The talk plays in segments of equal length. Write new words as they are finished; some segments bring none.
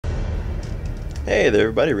Hey there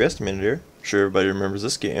everybody, Restminute here. Sure everybody remembers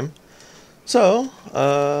this game. So,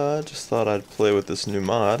 just thought I'd play with this new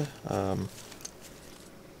mod.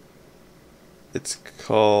 It's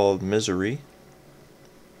called Misery.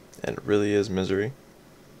 And it really is misery.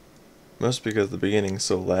 Mostly because the beginning's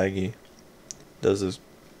so laggy. Does this,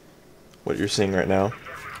 what you're seeing right now,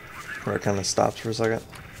 where it kind of stops for a second,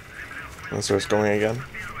 and then starts going again.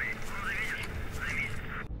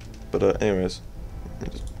 But anyways, let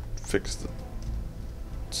me just fix the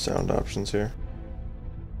sound options here.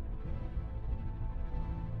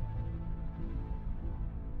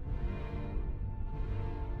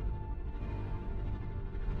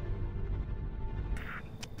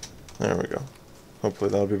 There we go. Hopefully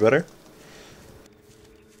that'll be better.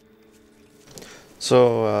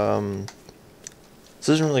 So, this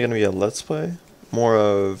isn't really going to be a let's play, more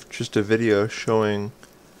of just a video showing.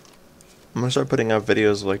 I'm going to start putting out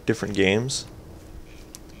videos of like different games,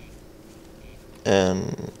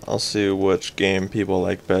 and I'll see which game people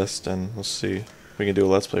like best, and we'll see if we can do a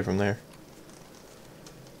let's play from there.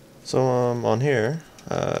 So on here,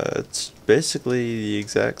 it's basically the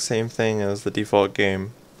exact same thing as the default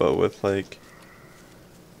game, but with like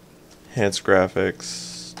enhanced graphics.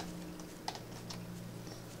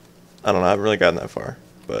 I don't know, I haven't really gotten that far,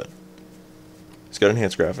 but it's got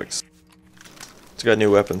enhanced graphics. It's got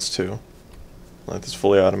new weapons too, like this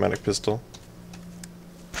fully automatic pistol.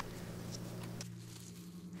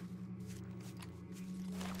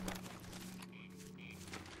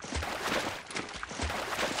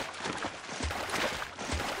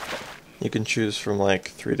 You can choose from like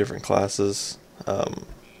 3 different classes.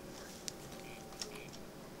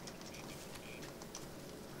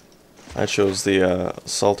 I chose the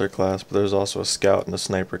S.T.A.L.K.E.R class, but there's also a scout and a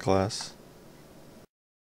sniper class.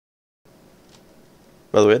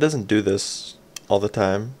 By the way, it doesn't do this all the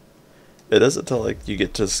time. It does it till like you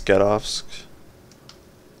get to S.T.A.L.K.E.R,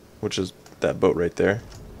 which is that boat right there.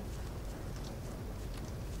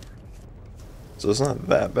 So it's not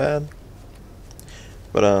that bad.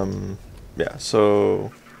 But yeah,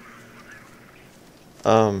 so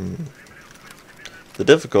the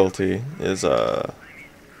difficulty is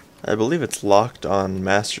I believe it's locked on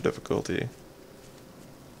master difficulty.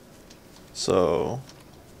 So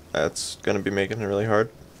that's gonna be making it really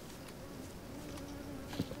hard.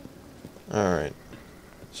 Alright.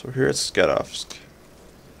 So here at S.T.A.L.K.E.R.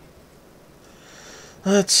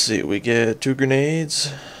 Let's see, we get 2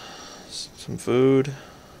 grenades, some food,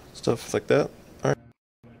 stuff like that. Alright.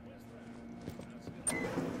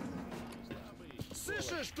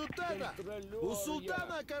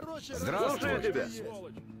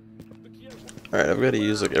 Alright, I've got to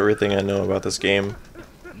use like everything I know about this game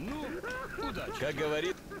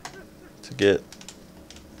to get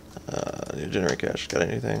generate cash. Got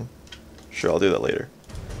anything? Sure, I'll do that later.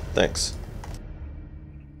 Thanks.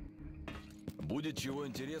 What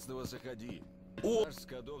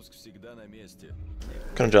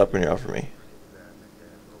kind of job can you offer me?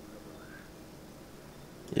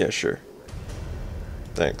 Yeah, sure.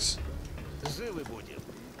 Thanks.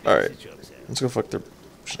 Alright, let's go fuck their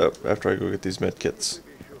shit up after I go get these med kits.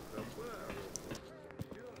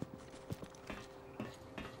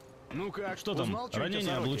 I'll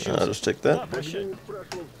just take that.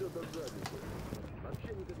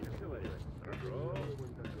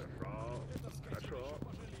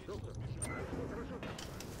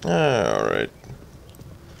 Alright.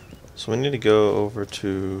 So we need to go over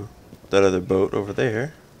to that other boat over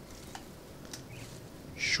there.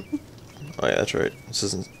 Oh yeah, that's right. This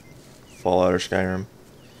isn't Fallout or Skyrim.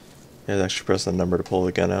 You have to actually press the number to pull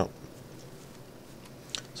the gun out.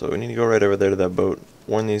 So we need to go right over there to that boat.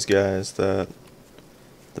 Warn these guys that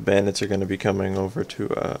the bandits are going to be coming over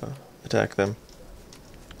to attack them.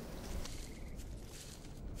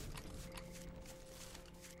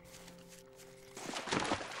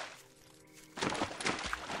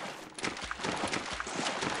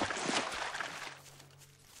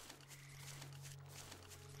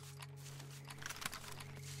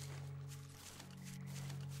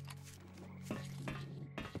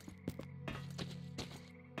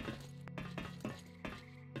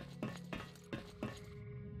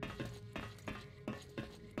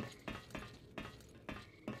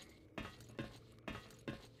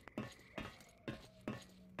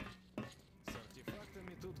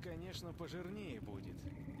 Конечно, пожирнее будет.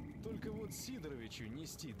 Только вот Сидоровичу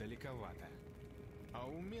нести далековато. А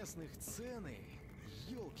у местных цены,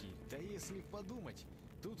 елки, да если подумать,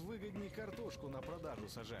 тут выгоднее картошку на продажу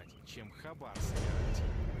сажать, чем хабар собирать.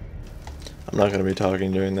 I'm not going to be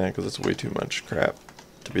talking during that because it's way too much crap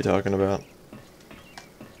to be talking about.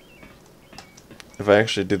 If I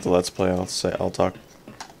actually do the Let's Play, I'll talk,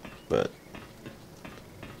 but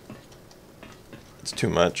too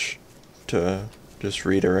much to just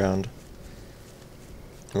read around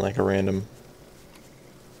in like a random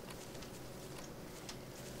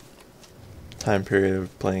time period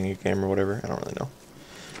of playing a game or whatever. I don't really know.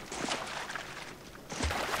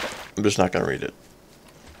 I'm just not gonna read it.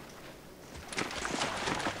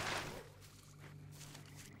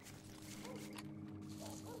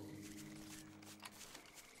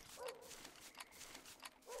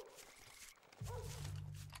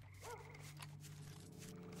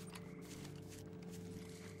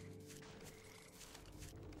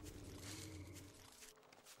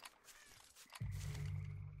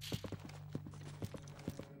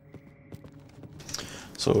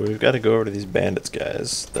 So we've got to go over to these bandits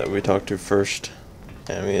guys that we talked to first,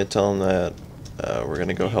 and we tell them that we're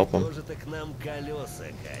gonna go help them.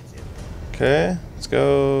 Okay, let's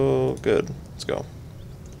go. Good, let's go.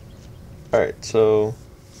 Alright, so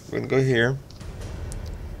we're gonna go here.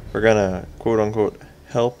 We're gonna quote unquote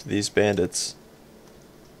help these bandits.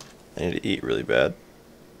 I need to eat really bad.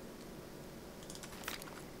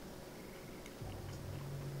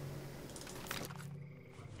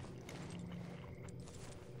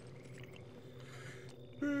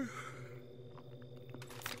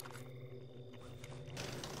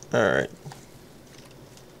 Alright.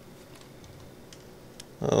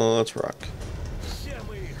 Oh, let's rock.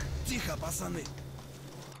 Тихо, пацаны.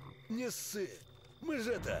 Не ссы. Мы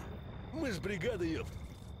ж бригада, ёпт.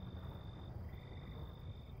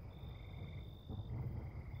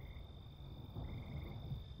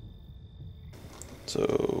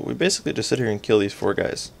 So we basically just sit here and kill these 4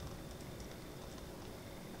 guys.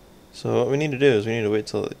 So what we need to do is we need to wait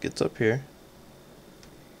till it gets up here.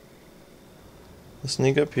 Let's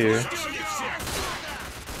sneak up here.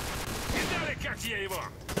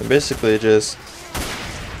 And basically just...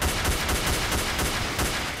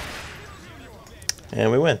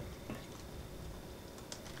 And we win.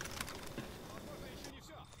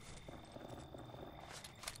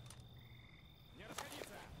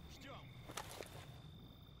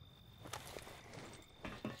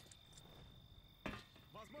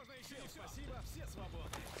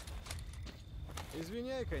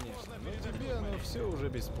 Извиняй, конечно, но тебе оно все уже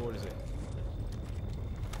без пользы.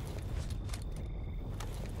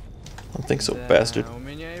 I don't think so, Да, bastard. у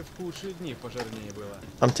меня и в худшие дни пожирнее было.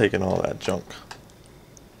 I'm taking all that junk.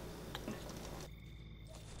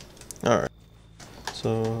 Alright.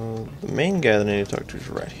 So the main guy that I need to talk to is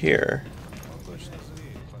right here.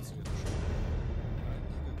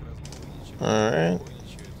 Alright.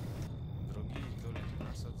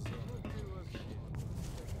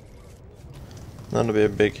 That'll be a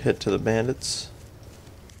big hit to the bandits.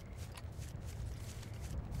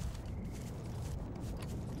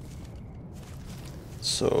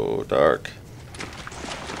 So dark.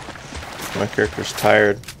 My character's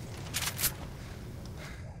tired.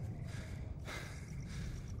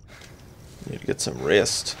 Need to get some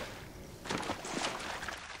rest.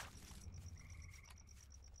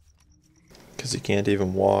 Because he can't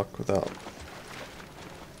even walk without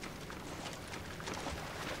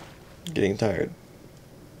getting tired.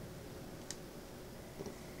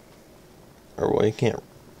 Or well, he can't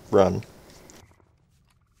run.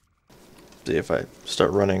 See, if I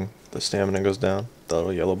start running, the stamina goes down. The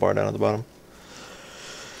little yellow bar down at the bottom.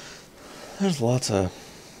 There's lots of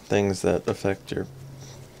things that affect your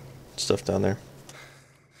stuff down there.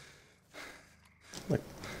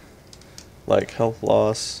 Like health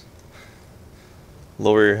loss,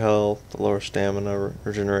 lower your health, the lower stamina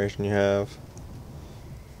regeneration you have,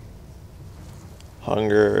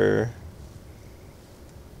 hunger,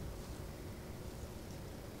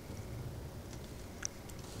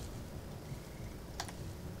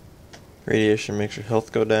 radiation makes your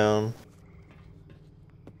health go down,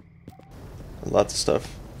 lots of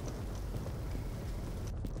stuff.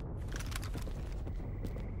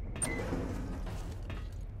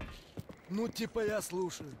 Ну, типа я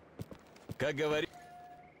слушаю. Как говори...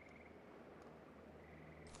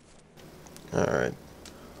 Alright.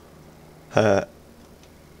 Ha.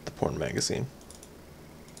 The porn magazine.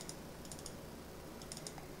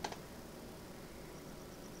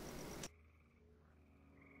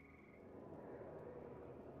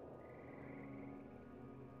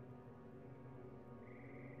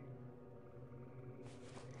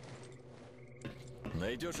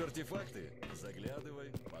 Найдешь артефакты? Заглядывай,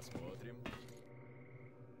 посмотрим.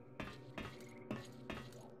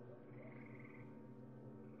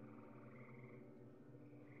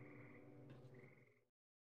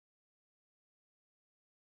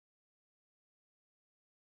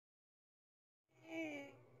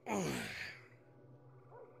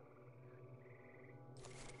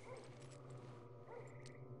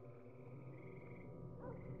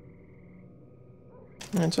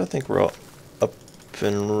 And so I think we're all up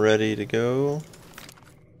and ready to go.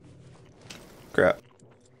 Crap.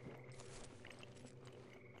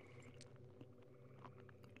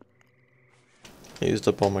 I used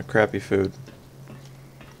up all my crappy food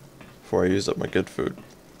before I used up my good food.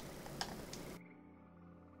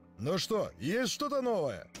 Ну что, есть что-то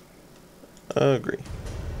новое? Agree.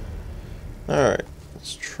 Alright,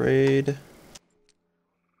 let's trade.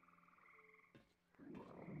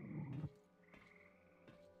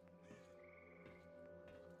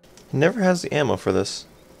 He never has the ammo for this.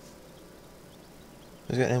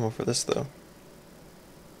 He's got ammo for this though.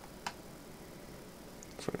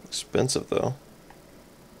 For expensive though.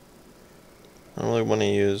 I don't really want to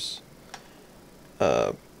use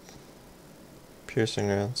piercing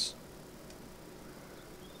rounds.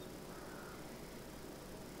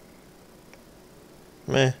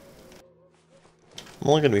 Meh. I'm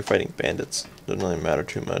only going to be fighting bandits. Doesn't really matter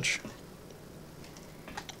too much.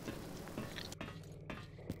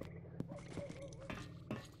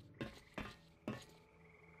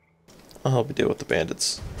 I'll help you deal with the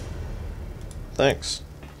bandits. Thanks.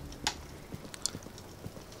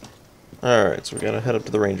 Alright, so we gotta head up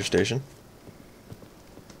to the ranger station.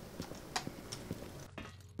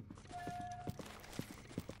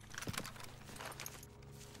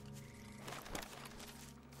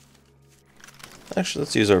 Actually,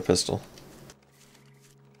 let's use our pistol.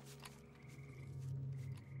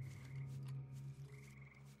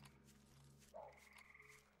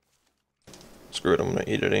 Screw it, I'm gonna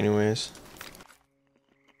eat it anyways.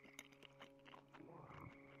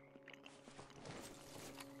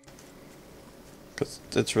 Cause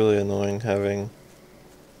it's really annoying having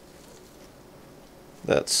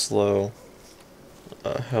that slow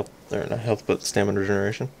health, or not health, but stamina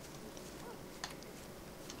regeneration.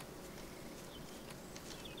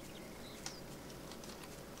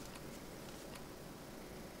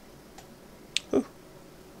 Ooh,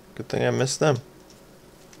 good thing I missed them.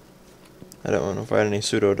 I don't want to fight any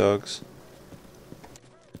pseudo dogs.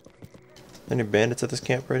 Any bandits at this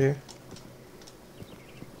camp right here?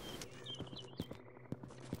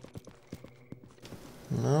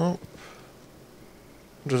 Nope.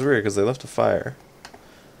 Which is weird because they left a fire.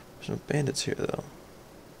 There's no bandits here though.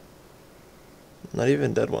 Not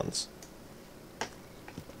even dead ones.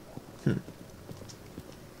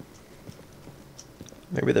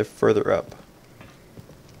 Maybe they're further up.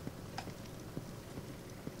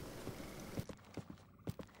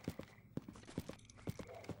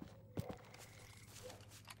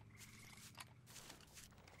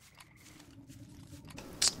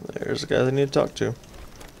 There's the guy I need to talk to.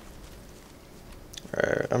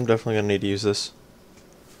 Alright, I'm definitely gonna need to use this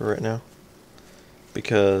for right now.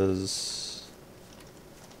 Because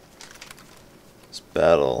this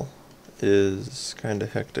battle is kinda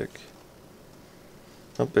hectic.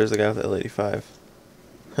 Oh, there's the guy with the L85.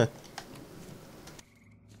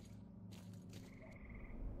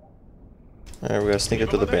 Alright, we gotta sneak up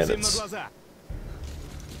to the bandits.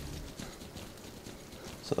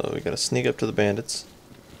 So we gotta sneak up to the bandits.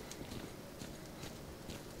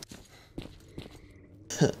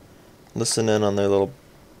 Listen in on their little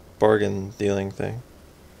bargain dealing thing.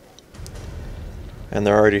 And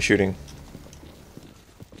they're already shooting.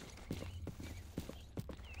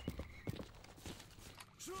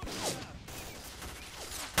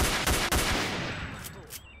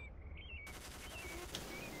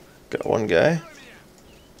 Got one guy.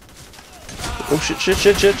 Oh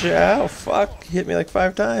shit. Ow, fuck. He hit me like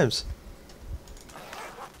 5 times.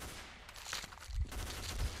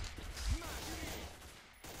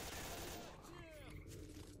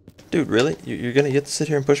 Dude, really? You're gonna get to sit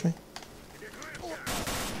here and push me?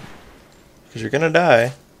 Because you're gonna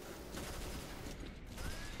die.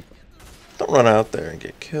 Don't run out there and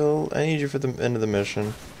get killed. I need you for the end of the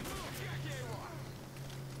mission.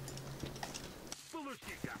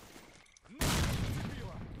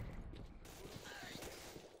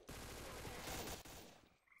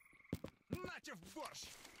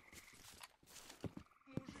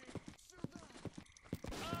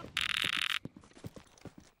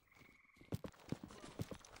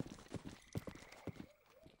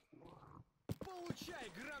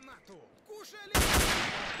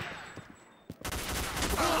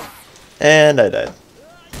 And I died.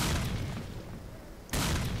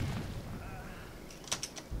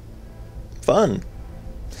 Fun.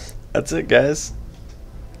 That's it, guys.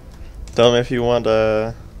 Tell me if you want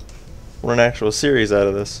an actual series out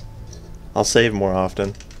of this. I'll save more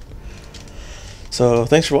often. So,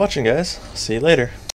 thanks for watching, guys. See you later.